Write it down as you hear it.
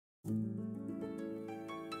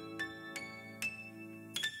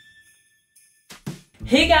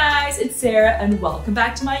Hey guys, it's Sarah and welcome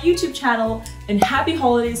back to my YouTube channel and happy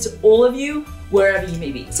holidays to all of you wherever you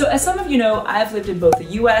may be. So as some of you know, I've lived in both the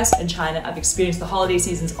US and China. I've experienced the holiday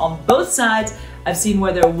seasons on both sides. I've seen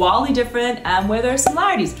where they're wildly different and where there are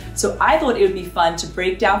similarities. So I thought it would be fun to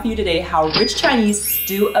break down for you today how rich Chinese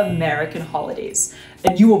do American holidays.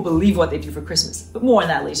 And you won't believe what they do for Christmas, but more on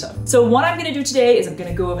that later. So what I'm gonna do today is I'm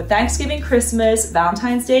gonna go over Thanksgiving, Christmas,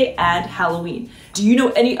 Valentine's Day, and Halloween. Do you know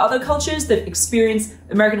any other cultures that experience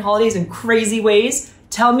American holidays in crazy ways?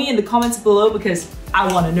 Tell me in the comments below because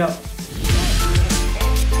I wanna know.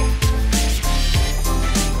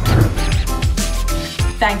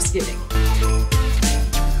 Thanksgiving.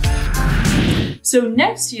 So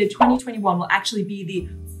next year, 2021, will actually be the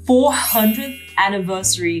 400th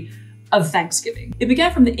anniversary of Thanksgiving. It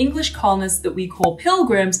began from the English colonists that we call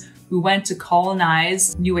pilgrims who went to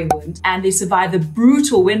colonize New England, and they survived the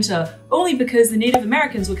brutal winter only because the Native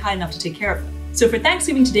Americans were kind enough to take care of them. So for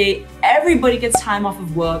Thanksgiving today, everybody gets time off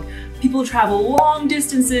of work. People travel long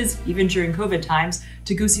distances, even during COVID times,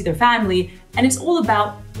 to go see their family, and it's all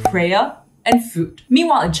about prayer and food.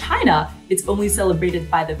 Meanwhile, in China, it's only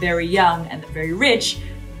celebrated by the very young and the very rich,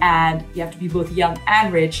 and you have to be both young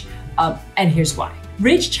and rich, and here's why.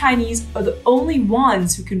 Rich Chinese are the only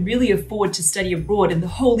ones who can really afford to study abroad in the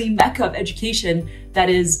holy mecca of education that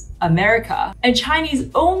is America. And Chinese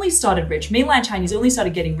only started rich, mainland Chinese only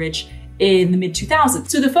started getting rich in the mid-2000s.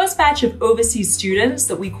 So the first batch of overseas students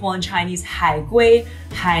that we call in Chinese hai gui,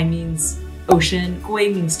 hai means ocean,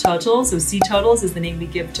 gui means turtle, so sea turtles is the name we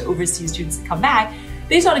give to overseas students that come back.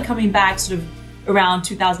 They started coming back sort of around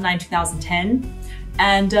 2009, 2010.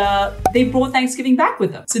 And they brought Thanksgiving back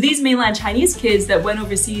with them. So these mainland Chinese kids that went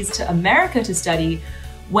overseas to America to study,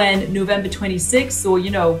 when November 26th, or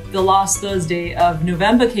the last Thursday of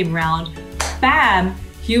November came around, bam,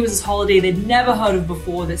 here was this holiday they'd never heard of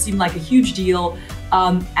before that seemed like a huge deal,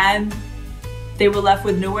 and they were left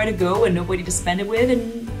with nowhere to go and nobody to spend it with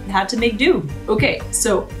and had to make do. Okay,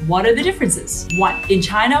 so what are the differences? One, in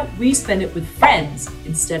China, we spend it with friends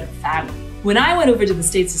instead of family. When I went over to the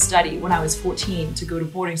States to study when I was 14 to go to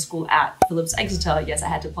boarding school at Phillips Exeter, yes, I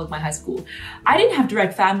had to plug my high school, I didn't have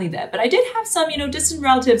direct family there, but I did have some, distant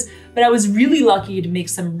relatives, but I was really lucky to make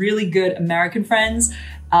some really good American friends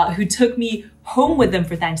who took me home with them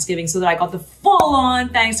for Thanksgiving so that I got the full-on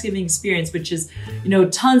Thanksgiving experience, which is,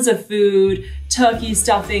 tons of food, turkey,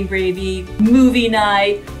 stuffing, gravy, movie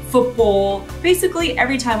night, football. Basically,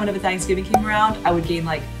 every time whenever Thanksgiving came around, I would gain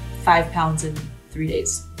like 5 pounds in 3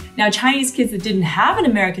 days. Now, Chinese kids that didn't have an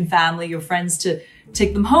American family or friends to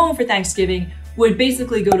take them home for Thanksgiving would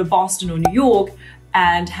basically go to Boston or New York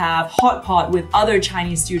and have hot pot with other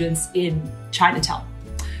Chinese students in Chinatown.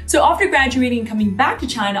 So after graduating and coming back to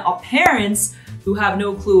China, our parents, who have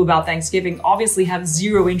no clue about Thanksgiving, obviously have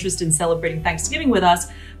zero interest in celebrating Thanksgiving with us.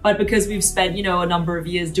 But because we've spent, a number of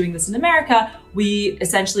years doing this in America, we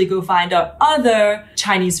essentially go find our other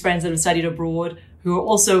Chinese friends that have studied abroad who are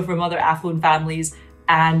also from other affluent families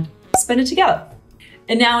and spend it together.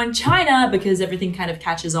 And now in China, because everything kind of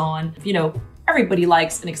catches on, everybody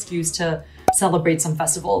likes an excuse to celebrate some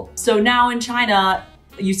festival. So now in China,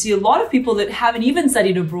 you see a lot of people that haven't even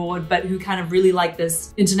studied abroad, but who kind of really like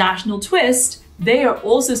this international twist. They are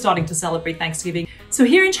also starting to celebrate Thanksgiving. So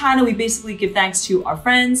here in China, we basically give thanks to our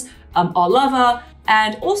friends, our lover,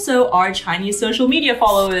 and also our Chinese social media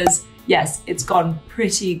followers. Yes, it's gotten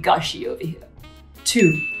pretty gushy over here.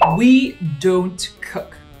 2, we don't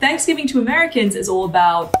cook. Thanksgiving to Americans is all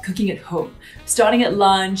about cooking at home, starting at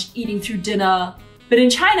lunch, eating through dinner. But in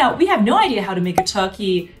China, we have no idea how to make a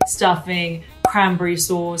turkey, stuffing, cranberry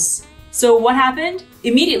sauce. So what happened?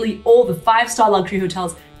 Immediately, all the 5-star luxury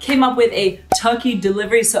hotels came up with a turkey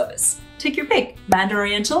delivery service. Take your pick, Mandarin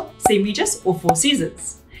Oriental, St. Regis, or Four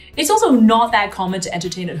Seasons. It's also not that common to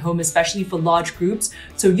entertain at home, especially for large groups.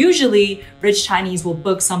 So usually, rich Chinese will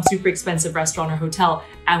book some super expensive restaurant or hotel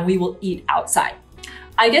and we will eat outside.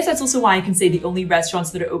 I guess that's also why I can say the only restaurants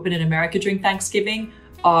that are open in America during Thanksgiving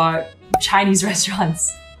are Chinese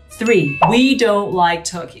restaurants. 3, we don't like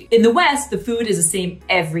turkey. In the West, the food is the same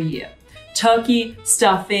every year. Turkey,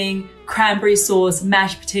 stuffing, cranberry sauce,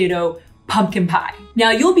 mashed potato, pumpkin pie.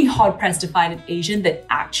 Now, you'll be hard-pressed to find an Asian that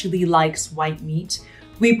actually likes white meat.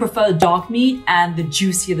 We prefer dark meat, and the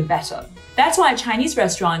juicier the better. That's why at Chinese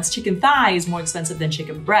restaurants, chicken thigh is more expensive than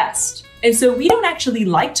chicken breast. And so we don't actually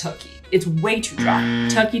like turkey. It's way too dry.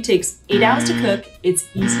 Turkey takes 8 hours to cook. It's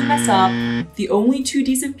easy to mess up. The only 2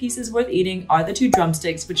 decent pieces worth eating are the 2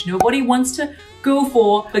 drumsticks, which nobody wants to go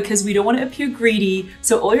for because we don't want to appear greedy.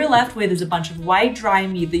 So all you're left with is a bunch of white dry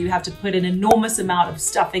meat that you have to put an enormous amount of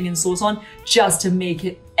stuffing and sauce on just to make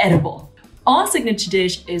it edible. Our signature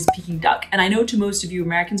dish is Peking duck. And I know to most of you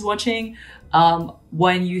Americans watching,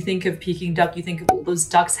 when you think of Peking duck, you think of all those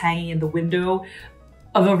ducks hanging in the window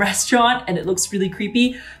of a restaurant and it looks really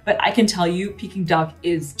creepy. But I can tell you, Peking duck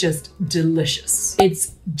is just delicious.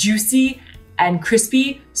 It's juicy and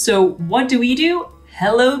crispy. So what do?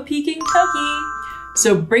 Hello, Peking turkey.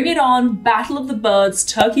 So bring it on, battle of the birds,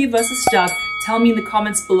 turkey versus duck. Tell me in the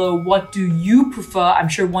comments below, what do you prefer? I'm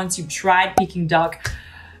sure once you've tried Peking duck,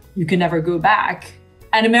 you can never go back.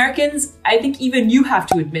 And Americans, I think even you have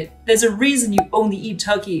to admit, there's a reason you only eat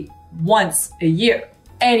turkey once a year.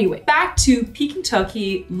 Anyway, back to Peking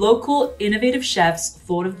turkey. Local innovative chefs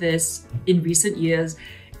thought of this in recent years.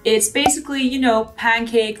 It's basically, you know,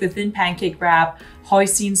 pancake, the thin pancake wrap,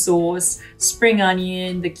 hoisin sauce, spring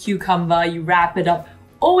onion, the cucumber, you wrap it up.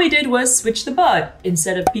 All we did was switch the bird.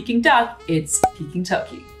 Instead of Peking duck, it's Peking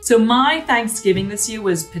turkey. So my Thanksgiving this year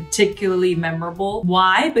was particularly memorable.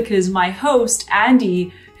 Why? Because my host,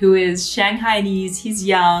 Andy, who is Shanghainese, he's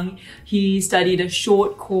young, he studied a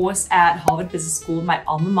short course at Harvard Business School, my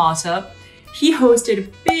alma mater. He hosted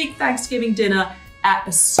a big Thanksgiving dinner at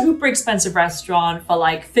a super expensive restaurant for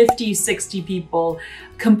like 50, 60 people,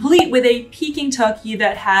 complete with a Peking turkey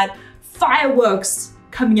that had fireworks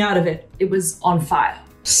coming out of it. It was on fire.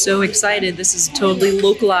 So excited. This is totally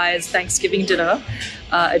localized Thanksgiving dinner,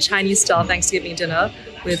 a Chinese style Thanksgiving dinner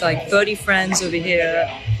with like 30 friends over here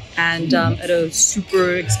and at a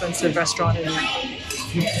super expensive restaurant in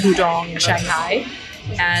Pudong, Shanghai.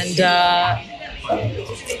 And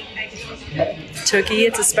turkey,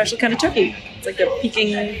 it's a special kind of turkey. It's like a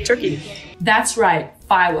Peking turkey. That's right,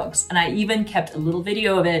 fireworks. And I even kept a little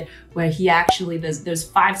video of it where he actually, there's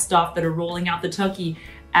 5 staff that are rolling out the turkey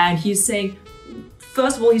and he's saying,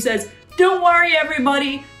 first of all, he says, don't worry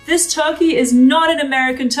everybody, this turkey is not an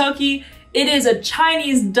American turkey. It is a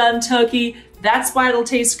Chinese done turkey. That's why it'll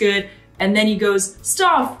taste good. And then he goes,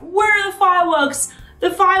 staff, where are the fireworks? The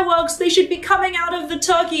fireworks, they should be coming out of the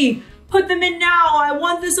turkey. Put them in now, I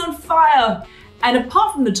want this on fire. And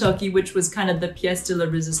apart from the turkey, which was kind of the pièce de la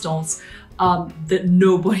résistance that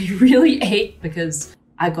nobody really ate because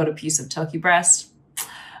I got a piece of turkey breast.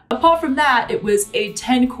 Apart from that, it was a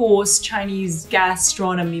 10-course Chinese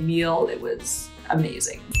gastronomy meal. It was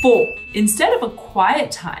amazing. 4, instead of a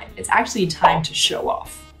quiet time, it's actually time to show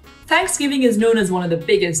off. Thanksgiving is known as one of the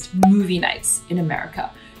biggest movie nights in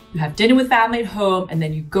America. You have dinner with family at home, and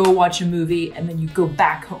then you go watch a movie, and then you go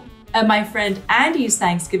back home. At my friend Andy's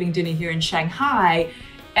Thanksgiving dinner here in Shanghai,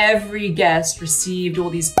 every guest received all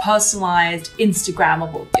these personalized,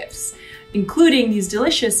 Instagrammable gifts, including these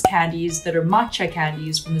delicious candies that are matcha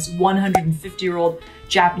candies from this 150-year-old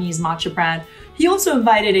Japanese matcha brand. He also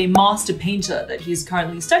invited a master painter that he's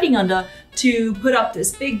currently studying under to put up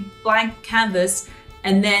this big blank canvas,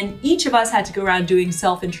 and then each of us had to go around doing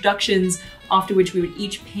self-introductions, after which we would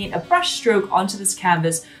each paint a brush stroke onto this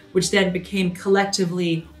canvas, which then became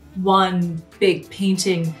collectively one big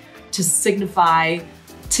painting to signify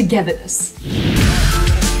togetherness.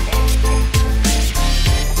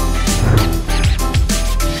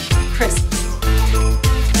 Christmas.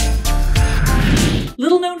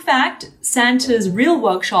 Little known fact, Santa's real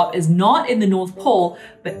workshop is not in the North Pole,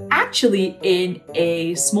 but actually in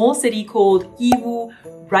a small city called Yiwu,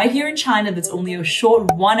 right here in China, that's only a short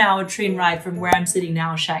 1-hour train ride from where I'm sitting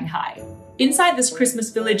now, Shanghai. Inside this Christmas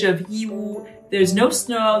village of Yiwu, there's no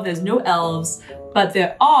snow, there's no elves, but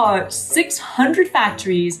there are 600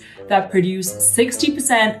 factories that produce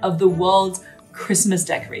 60% of the world's Christmas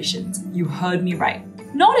decorations. You heard me right.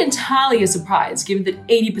 Not entirely a surprise, given that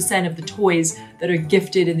 80% of the toys that are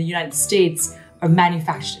gifted in the United States are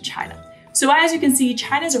manufactured in China. So as you can see,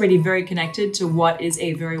 China is already very connected to what is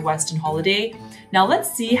a very Western holiday. Now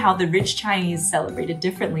let's see how the rich Chinese celebrate it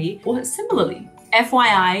differently or similarly.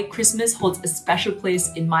 FYI, Christmas holds a special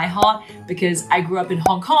place in my heart because I grew up in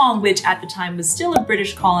Hong Kong, which at the time was still a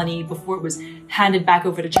British colony before it was handed back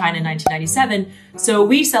over to China in 1997. So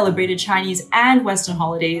we celebrated Chinese and Western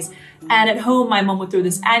holidays. And at home, my mom would throw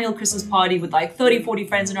this annual Christmas party with like 30, 40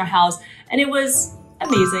 friends in our house. And it was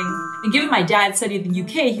amazing. And given my dad studied in the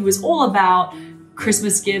UK, he was all about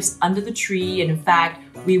Christmas gifts under the tree. And in fact,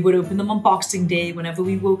 we would open them on Boxing Day whenever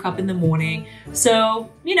we woke up in the morning.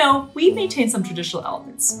 So, you know, we maintained some traditional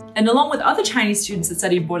elements. And along with other Chinese students that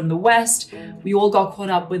studied abroad in the West, we all got caught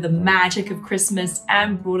up with the magic of Christmas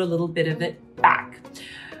and brought a little bit of it back.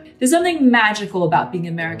 There's something magical about being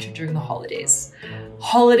American during the holidays.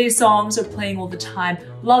 Holiday songs are playing all the time.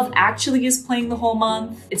 Love Actually is playing the whole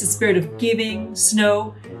month. It's a spirit of giving,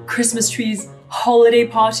 snow, Christmas trees, holiday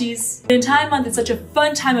parties. The entire month is such a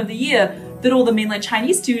fun time of the year that all the mainland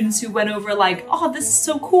Chinese students who went over like, oh, this is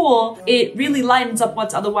so cool. It really lightens up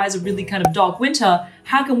what's otherwise a really kind of dark winter.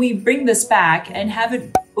 How can we bring this back and have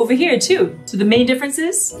it over here too? So the main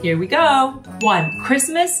differences, here we go. 1.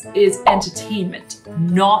 Christmas is entertainment,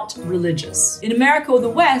 not religious. In America or the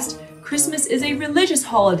West, Christmas is a religious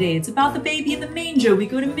holiday. It's about the baby in the manger. We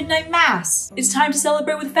go to midnight mass. It's time to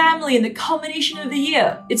celebrate with family and the culmination of the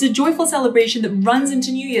year. It's a joyful celebration that runs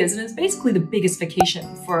into New Year's, and it's basically the biggest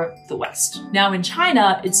vacation for the West. Now in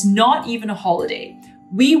China, it's not even a holiday.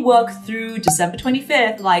 We work through December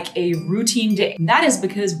 25th like a routine day. And that is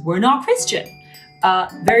because we're not Christian.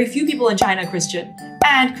 Very few people in China are Christian,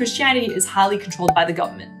 and Christianity is highly controlled by the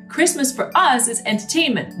government. Christmas for us is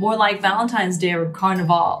entertainment, more like Valentine's Day or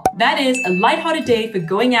Carnival. That is a lighthearted day for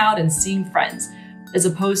going out and seeing friends, as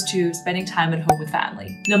opposed to spending time at home with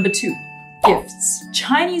family. Number 2, gifts.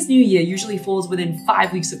 Chinese New Year usually falls within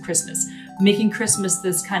 5 weeks of Christmas, making Christmas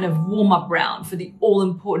this kind of warm-up round for the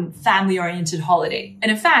all-important family-oriented holiday.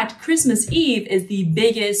 And in fact, Christmas Eve is the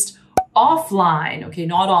biggest offline, okay,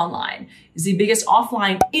 not online, is the biggest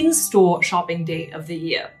offline in-store shopping day of the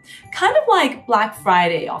year. Kind of like Black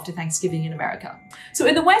Friday after Thanksgiving in America. So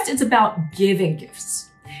in the West, it's about giving gifts.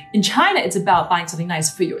 In China, it's about buying something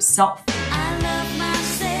nice for yourself. I love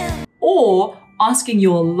myself. Or asking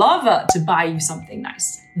your lover to buy you something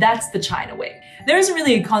nice. That's the China way. There isn't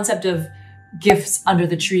really a concept of gifts under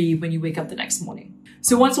the tree when you wake up the next morning.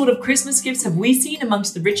 So what sort of Christmas gifts have we seen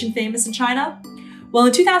amongst the rich and famous in China? Well,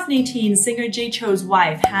 in 2018, singer Jay Chou's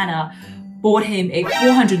wife, Hannah, bought him a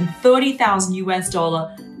 $430,000 US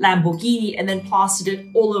Lamborghini and then plastered it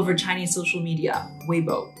all over Chinese social media,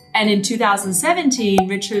 Weibo. And in 2017,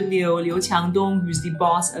 Richard Liu Qiangdong, who's the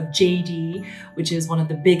boss of JD, which is one of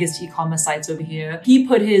the biggest e-commerce sites over here, he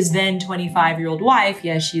put his then 25-year-old wife,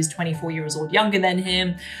 yes, she's 24 years old younger than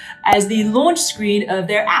him, as the launch screen of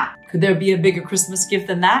their app. Could there be a bigger Christmas gift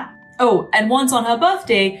than that? Oh, and once on her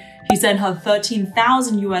birthday, he sent her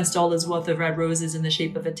 $13,000 US worth of red roses in the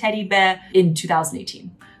shape of a teddy bear in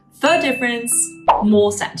 2018. Third difference,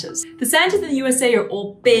 more Santas. The Santas in the USA are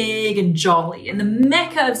all big and jolly, and the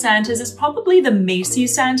mecca of Santas is probably the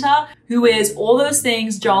Macy's Santa, who is all those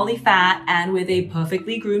things, jolly fat and with a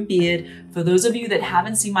perfectly groomed beard. For those of you that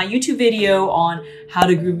haven't seen my YouTube video on how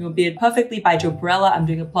to groom your beard perfectly by Joe Perella, I'm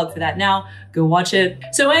doing a plug for that now, go watch it.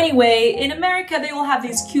 So anyway, in America, they all have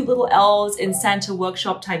these cute little elves in Santa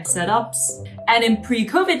workshop type setups. And in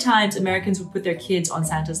pre-COVID times, Americans would put their kids on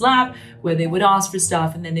Santa's lap where they would ask for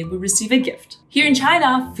stuff and then they would receive a gift. Here in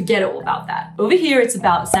China, forget all about that. Over here, it's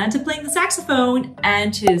about Santa playing the saxophone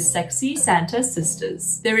and his sexy Santa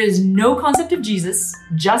sisters. There is no concept of Jesus,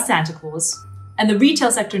 just Santa Claus. And the retail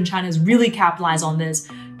sector in China has really capitalized on this,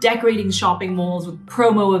 decorating shopping malls with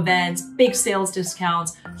promo events, big sales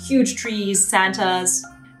discounts, huge trees, Santas,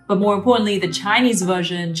 but more importantly, the Chinese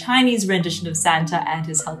version, Chinese rendition of Santa and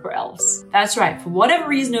his helper elves. That's right, for whatever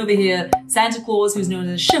reason over here, Santa Claus, who's known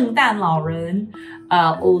as 圣诞老人,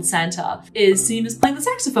 old Santa, is seen as playing the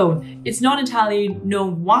saxophone. It's not entirely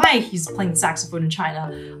known why he's playing the saxophone in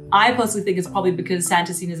China. I personally think it's probably because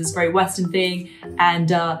Santa's seen as this very Western thing,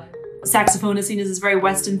 and saxophone is seen as this very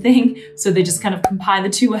Western thing, so they just kind of combine the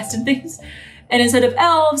two Western things. And instead of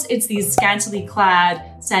elves, it's these scantily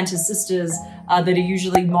clad Santa sisters that are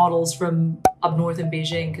usually models from up north in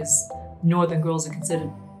Beijing, because northern girls are considered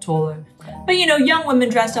taller. But you know, young women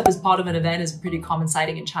dressed up as part of an event is a pretty common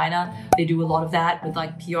sighting in China. They do a lot of that with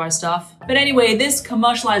like PR stuff. But anyway, this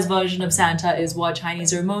commercialized version of Santa is what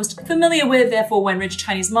Chinese are most familiar with. Therefore, when rich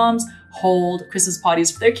Chinese moms hold Christmas parties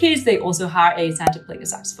for their kids, they also hire a Santa playing a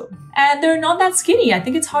saxophone. And they're not that skinny. I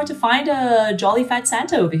think it's hard to find a jolly fat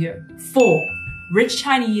Santa over here. 4. Rich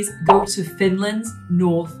Chinese go to Finland's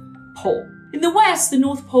North Pole. In the West, the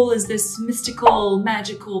North Pole is this mystical,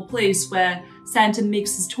 magical place where Santa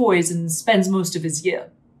makes his toys and spends most of his year.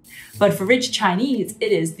 But for rich Chinese,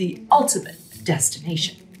 it is the ultimate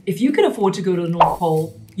destination. If you can afford to go to the North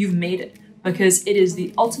Pole, you've made it, because it is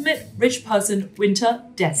the ultimate rich person winter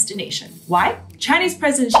destination. Why? Chinese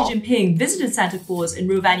President Xi Jinping visited Santa Claus in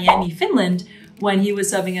Rovaniemi, Finland, when he was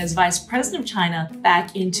serving as Vice President of China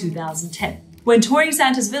back in 2010. When touring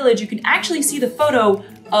Santa's village, you can actually see the photo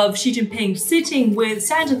of Xi Jinping sitting with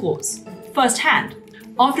Santa Claus firsthand.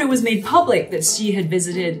 After it was made public that Xi had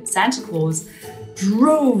visited Santa Claus,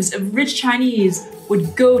 droves of rich Chinese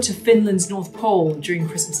would go to Finland's North Pole during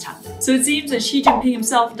Christmas time. So it seems that Xi Jinping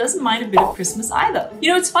himself doesn't mind a bit of Christmas either. You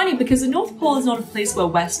know, it's funny because the North Pole is not a place where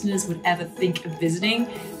Westerners would ever think of visiting.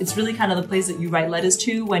 It's really kind of the place that you write letters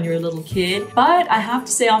to when you're a little kid. But I have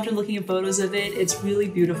to say, after looking at photos of it, it's really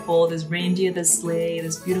beautiful. There's reindeer, there's sleigh,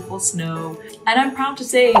 there's beautiful snow. And I'm proud to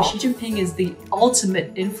say Xi Jinping is the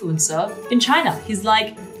ultimate influencer in China. He's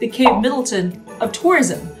like the Kate Middleton of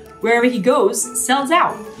tourism. Wherever he goes, sells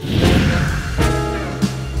out.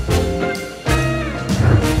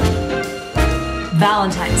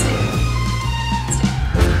 Valentine's Day.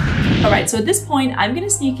 All right, so at this point, I'm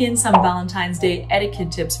gonna sneak in some Valentine's Day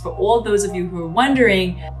etiquette tips for all those of you who are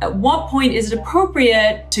wondering, at what point is it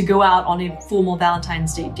appropriate to go out on a formal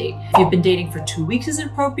Valentine's Day date? If you've been dating for 2 weeks, is it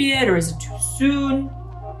appropriate or is it too soon?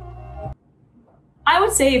 I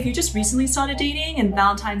would say if you just recently started dating and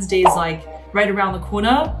Valentine's Day is like right around the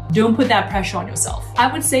corner, don't put that pressure on yourself.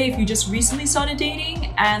 I would say if you just recently started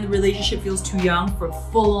dating and the relationship feels too young for a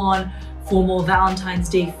full-on formal Valentine's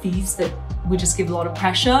Day feast that would just give a lot of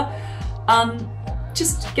pressure,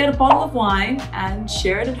 just get a bottle of wine and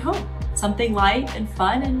share it at home. Something light and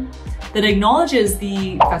fun and that acknowledges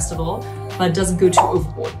the festival but doesn't go too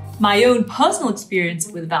overboard. My own personal experience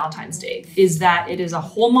with Valentine's Day is that it is a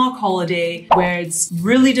hallmark holiday where it's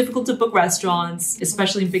really difficult to book restaurants,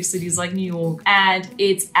 especially in big cities like New York, and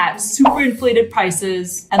it's at super inflated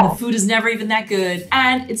prices and the food is never even that good,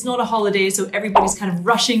 and it's not a holiday, so everybody's kind of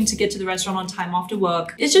rushing to get to the restaurant on time after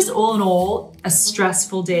work. It's just all in all a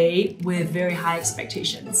stressful day with very high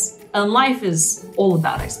expectations. And life is all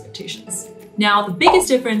about expectations. Now, the biggest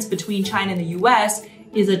difference between China and the US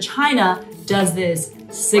is that China does this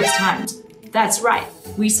 6 times. That's right.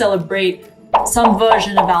 We celebrate some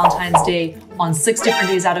version of Valentine's Day on 6 different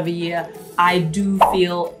days out of a year. I do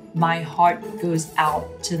feel my heart goes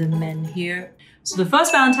out to the men here. So the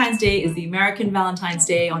first Valentine's Day is the American Valentine's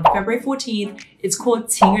Day on February 14th. It's called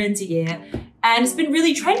情人节, and it's been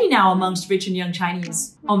really trendy now amongst rich and young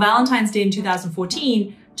Chinese. On Valentine's Day in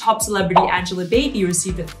 2014, top celebrity Angela Baby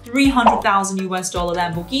received a $300,000 US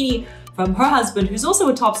Lamborghini from her husband, who's also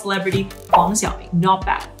a top celebrity, Huang Xiaoming. Not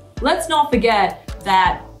bad. Let's not forget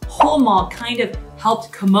that Hallmark kind of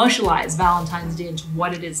helped commercialize Valentine's Day into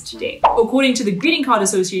what it is today. According to the Greeting Card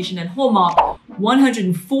Association and Hallmark,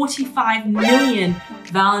 145 million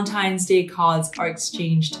Valentine's Day cards are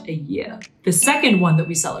exchanged a year. The second one that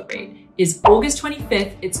we celebrate is August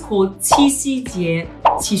 25th. It's called Qixi Jie,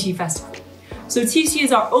 Qixi Festival. So Qixi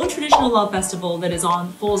is our own traditional love festival that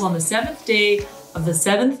falls on the 7th day of the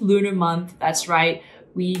 7th lunar month. That's right,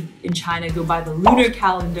 we in China go by the lunar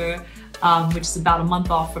calendar, which is about a month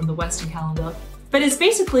off from the Western calendar. But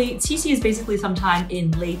Qixi is basically sometime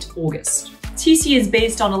in late August. Qixi is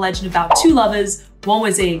based on a legend about 2 lovers. One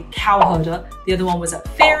was a cow herder, the other one was a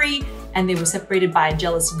fairy, and they were separated by a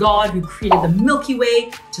jealous god who created the Milky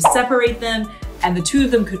Way to separate them, and the 2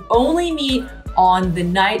 of them could only meet on the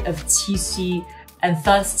night of Qixi, and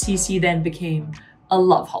thus Qixi then became a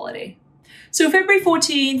love holiday. So February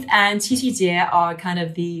 14th and Qixi Jie are kind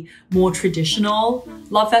of the more traditional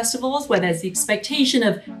love festivals where there's the expectation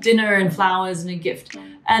of dinner and flowers and a gift.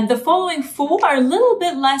 And the following 4 are a little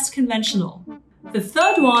bit less conventional. The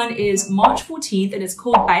third one is March 14th and it's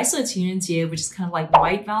called 白色情人节, which is kind of like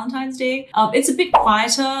White Valentine's Day. It's a bit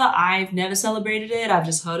quieter. I've never celebrated it. I've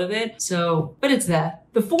just heard of it. But it's there.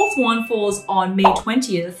 The fourth one falls on May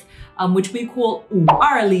 20th, which we call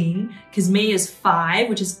 520, because May is 5,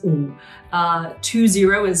 which is 5.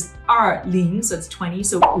 20 is 20, so it's 20,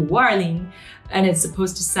 so 520. And it's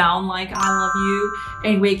supposed to sound like I love you.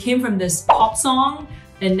 Anyway, it came from this pop song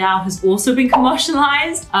and now has also been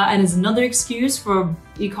commercialized and is another excuse for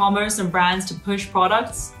e-commerce and brands to push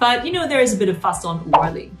products. But you know, there is a bit of fuss on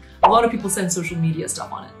 520. A lot of people send social media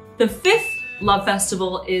stuff on it. The fifth love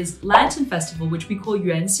festival is Lantern Festival, which we call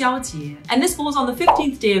元宵节, and this falls on the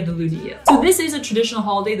 15th day of the lunar year. So this is a traditional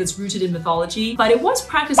holiday that's rooted in mythology, but it was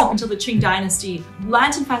practiced up until the Qing dynasty.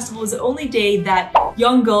 Lantern Festival is the only day that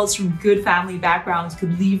young girls from good family backgrounds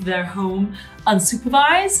could leave their home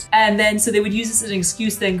unsupervised, and then so they would use this as an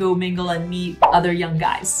excuse then go mingle and meet other young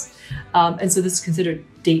guys. And so this is considered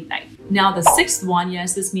date night. Now the sixth one,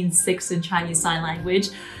 yes, this means 6 in Chinese Sign Language.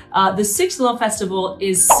 The sixth love festival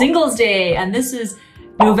is Singles Day, and this is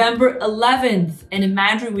November 11th. And in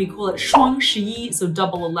Mandarin, we call it 双十一, so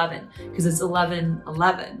double 11, because it's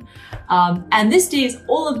 11/11. And this day is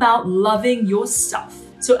all about loving yourself.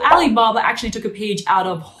 So Alibaba actually took a page out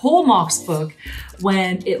of Hallmark's book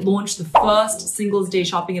when it launched the first Singles Day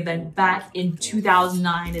shopping event back in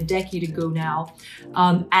 2009, a decade ago now.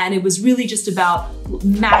 And it was really just about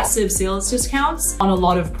massive sales discounts on a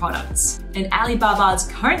lot of products. And Alibaba's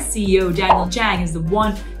current CEO, Daniel Zhang, is the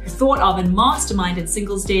one who thought of and masterminded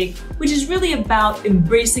Singles Day, which is really about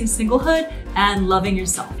embracing singlehood and loving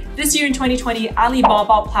yourself. This year in 2020,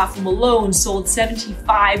 Alibaba platform alone sold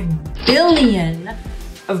 75 billion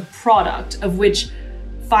of product, of which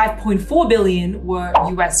 5.4 billion were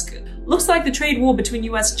US goods. Looks like the trade war between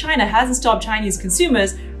US and China hasn't stopped Chinese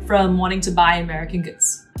consumers from wanting to buy American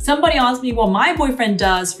goods. Somebody asked me what my boyfriend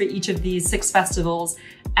does for each of these 6 festivals,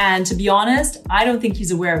 and to be honest, I don't think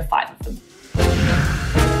he's aware of 5 of them.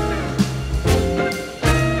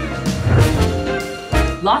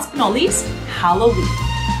 Last but not least, Halloween.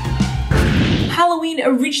 Halloween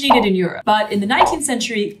originated in Europe, but in the 19th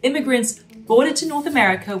century, immigrants brought it to North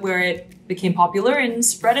America, where it became popular and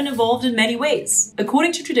spread and evolved in many ways.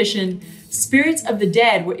 According to tradition, spirits of the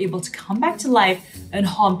dead were able to come back to life and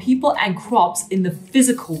harm people and crops in the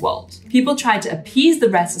physical world. People tried to appease the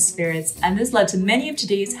restless spirits, and this led to many of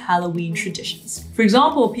today's Halloween traditions. For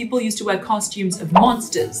example, people used to wear costumes of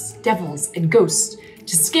monsters, devils, and ghosts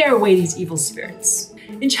to scare away these evil spirits.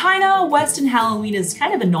 In China, Western Halloween is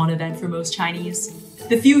kind of a non-event for most Chinese.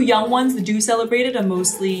 The few young ones that do celebrate it are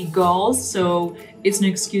mostly girls, so it's an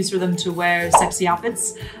excuse for them to wear sexy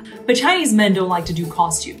outfits. But Chinese men don't like to do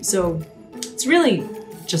costumes, so it's really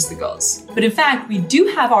just the girls. But in fact, we do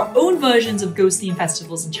have our own versions of ghost-themed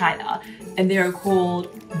festivals in China, and they are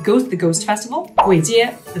called the Ghost Festival,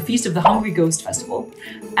 Guijie, the Feast of the Hungry Ghost Festival,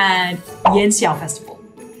 and Yanxiao Festival.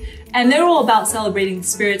 And they're all about celebrating the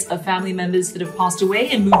spirits of family members that have passed away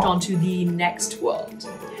and moved on to the next world.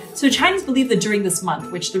 So Chinese believe that during this month,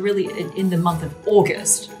 which they're really in the month of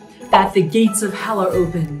August, that the gates of hell are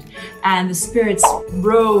opened and the spirits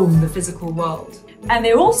roam the physical world. And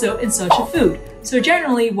they're also in search of food. So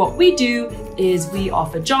generally what we do is we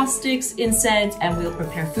offer joss sticks, incense, and we'll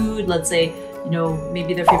prepare food. Let's say,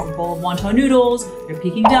 maybe their favorite bowl of wonton noodles, their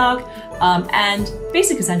Peking duck, and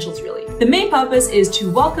basic essentials really. The main purpose is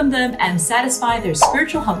to welcome them and satisfy their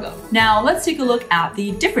spiritual hunger. Now let's take a look at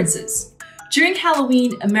the differences. During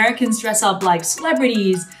Halloween, Americans dress up like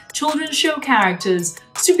celebrities, children's show characters,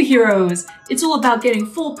 superheroes. It's all about getting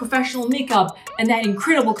full professional makeup and that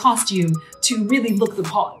incredible costume to really look the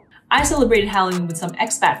part. I celebrated Halloween with some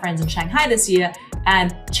expat friends in Shanghai this year,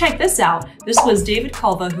 and check this out. This was David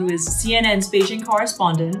Culver, who is CNN's Beijing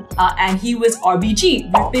correspondent, and he was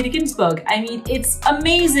RBG, Ruth Bader Ginsburg. I mean, it's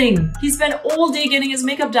amazing. He spent all day getting his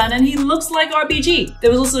makeup done and he looks like RBG.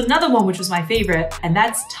 There was also another one which was my favorite, and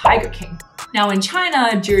that's Tiger King. Now in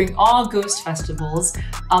China, during all ghost festivals,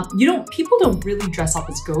 people don't really dress up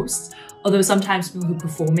as ghosts. Although sometimes people who are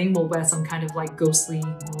performing will wear some kind of like ghostly,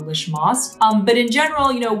 ghoulish mask. But in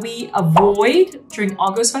general, we avoid, during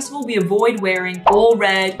our ghost festival, we avoid wearing all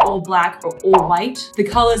red, all black, or all white. The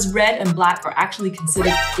colors red and black are actually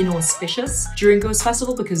considered inauspicious during ghost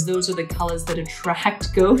festival because those are the colors that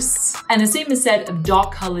attract ghosts. And the same is said of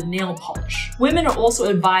dark colored nail polish. Women are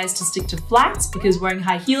also advised to stick to flats because wearing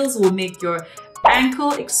high heels will make your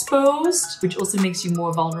ankle exposed, which also makes you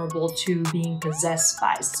more vulnerable to being possessed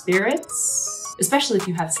by spirits, especially if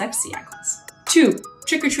you have sexy ankles. 2,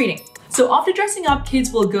 trick-or-treating. So after dressing up,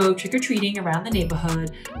 kids will go trick-or-treating around the neighborhood.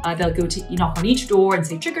 They'll go to knock on each door and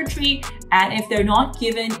say trick-or-treat, and if they're not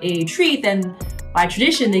given a treat, then by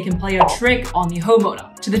tradition, they can play a trick on the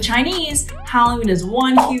homeowner. To the Chinese, Halloween is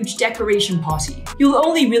one huge decoration party. You'll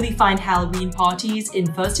only really find Halloween parties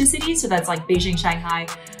in first-tier cities, so that's like Beijing, Shanghai,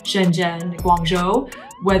 Shenzhen, Guangzhou,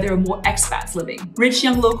 where there are more expats living. Rich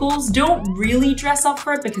young locals don't really dress up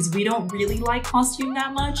for it because we don't really like costume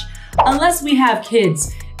that much, unless we have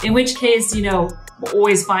kids, in which case, we're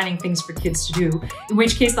always finding things for kids to do. In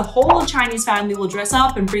which case, the whole Chinese family will dress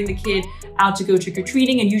up and bring the kid out to go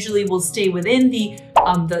trick-or-treating, and usually will stay within the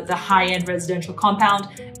high-end residential compound,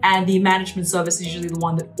 and the management service is usually the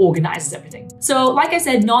one that organizes everything. So like I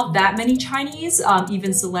said, not that many Chinese,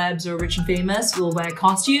 even celebs or rich and famous, will wear a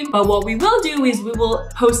costume. But what we will do is we will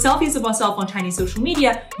post selfies of ourselves on Chinese social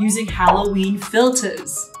media using Halloween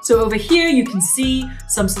filters. So over here, you can see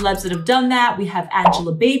some celebs that have done that. We have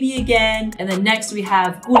Angelababy again, and then next we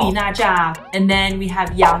have Gu Li Na Jia, and then we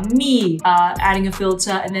have Yang Mi adding a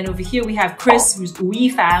filter, and then over here we have Chris, who's Wu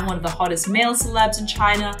Yifan, one of the hottest male celebs in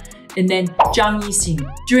China, and then Zhang Yixing.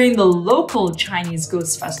 During the local Chinese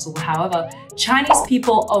Ghost Festival, however, Chinese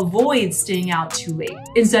people avoid staying out too late.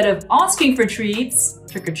 Instead of asking for treats,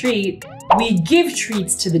 trick or treat, we give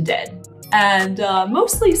treats to the dead. and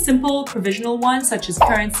mostly simple provisional ones such as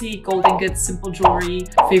currency, gold ingots, simple jewelry,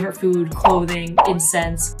 favorite food, clothing,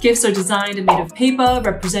 incense. Gifts are designed and made of paper,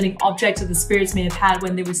 representing objects that the spirits may have had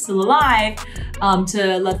when they were still alive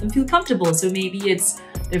to let them feel comfortable. So maybe it's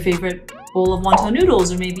their favorite bowl of wonton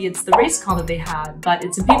noodles, or maybe it's the race car that they had, but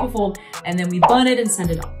it's in paper form, and then we burn it and send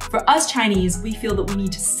it off. For us Chinese, we feel that we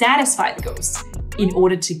need to satisfy the ghosts in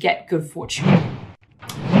order to get good fortune.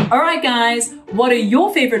 All right, guys, what are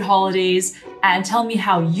your favorite holidays? And tell me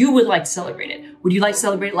how you would like to celebrate it. Would you like to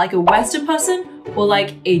celebrate like a Western person or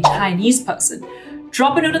like a Chinese person?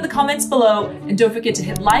 Drop a note in the comments below, and don't forget to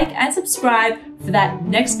hit like and subscribe for that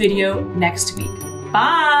next video next week.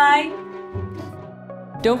 Bye!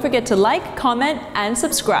 Don't forget to like, comment, and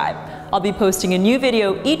subscribe. I'll be posting a new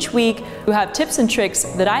video each week who have tips and tricks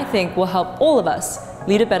that I think will help all of us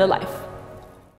lead a better life.